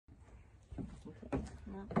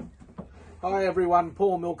Hi everyone,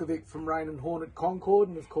 Paul Milkovic from Rain and Horn at Concord,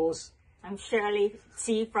 and of course I'm Shirley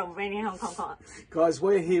from Rain and Horn Concord. Guys,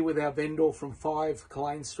 we're here with our vendor from 5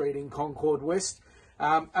 Colane Street in Concord West.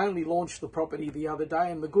 Only launched the property the other day,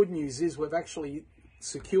 and the good news is we've actually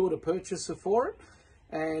secured a purchaser for it.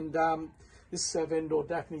 And this is our vendor,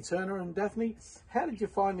 Daphne Turner. And Daphne, how did you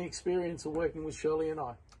find the experience of working with Shirley and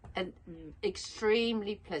I? And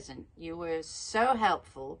extremely pleasant. You were so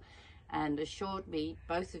helpful and assured me,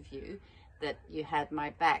 both of you, that you had my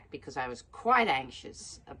back, because I was quite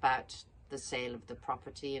anxious about the sale of the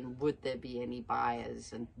property and would there be any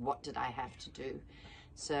buyers and what did I have to do.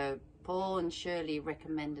 So Paul and Shirley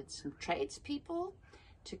recommended some tradespeople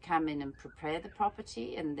to come in and prepare the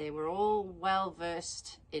property, and they were all well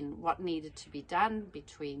versed in what needed to be done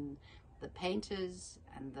between the painters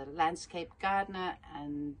and the landscape gardener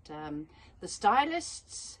and the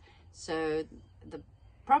stylists. So the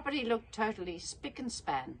property looked totally spick and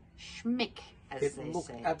span, schmick, as It they looked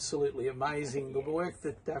say. absolutely amazing. The work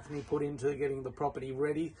that Daphne put into getting the property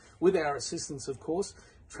ready, with our assistance of course,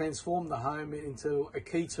 transformed the home into a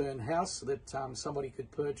key turn house that somebody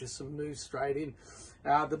could purchase and move straight in.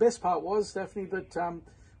 The best part was, Daphne, that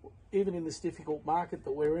even in this difficult market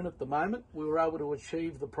that we're in at the moment, we were able to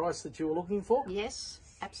achieve the price that you were looking for. Yes,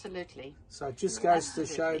 absolutely. So it just goes to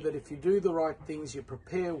show that if you do the right things, you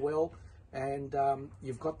prepare well, and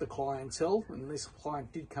you've got the clientele, and this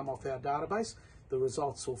client did come off our database, the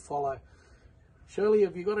results will follow. Shirley,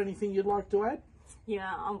 have you got anything you'd like to add? Yeah,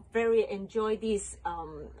 I very enjoy this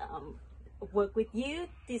work with you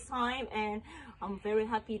this time, and I'm very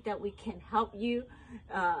happy that we can help you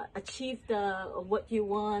achieve what you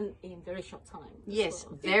want in very short time. Yes,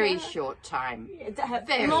 So, very short time.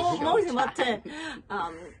 Very most short important,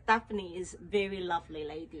 Daphne is very lovely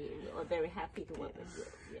lady. We're very happy to work with you.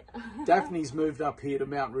 Yeah. Daphne's moved up here to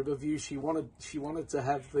Mount Riverview. She wanted to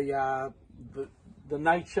have the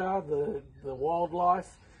nature, the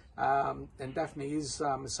wildlife, and Daphne is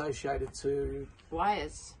associated to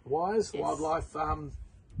Wires. WISE, Yes. Wildlife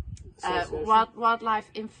Wildlife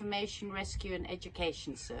Information Rescue and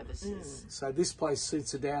Education Services. So this place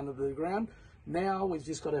suits her down to the ground. Now we've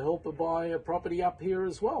just got to help her buy a property up here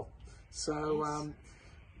as well. So Yes.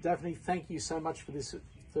 Daphne, thank you so much for this,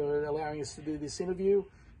 for allowing us to do this interview.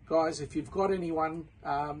 Guys, if you've got anyone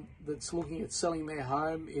that's looking at selling their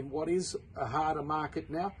home in what is a harder market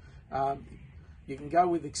now, you can go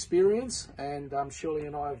with experience, and Shirley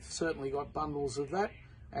and I have certainly got bundles of that,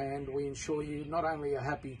 and we ensure you not only a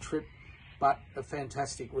happy trip, but a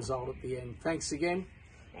fantastic result at the end. Thanks again.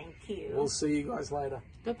 Thank you. We'll see you guys later.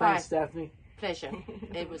 Goodbye. Thanks, Daphne. Pleasure.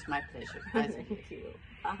 It was my pleasure. Thank you.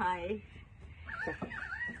 Bye.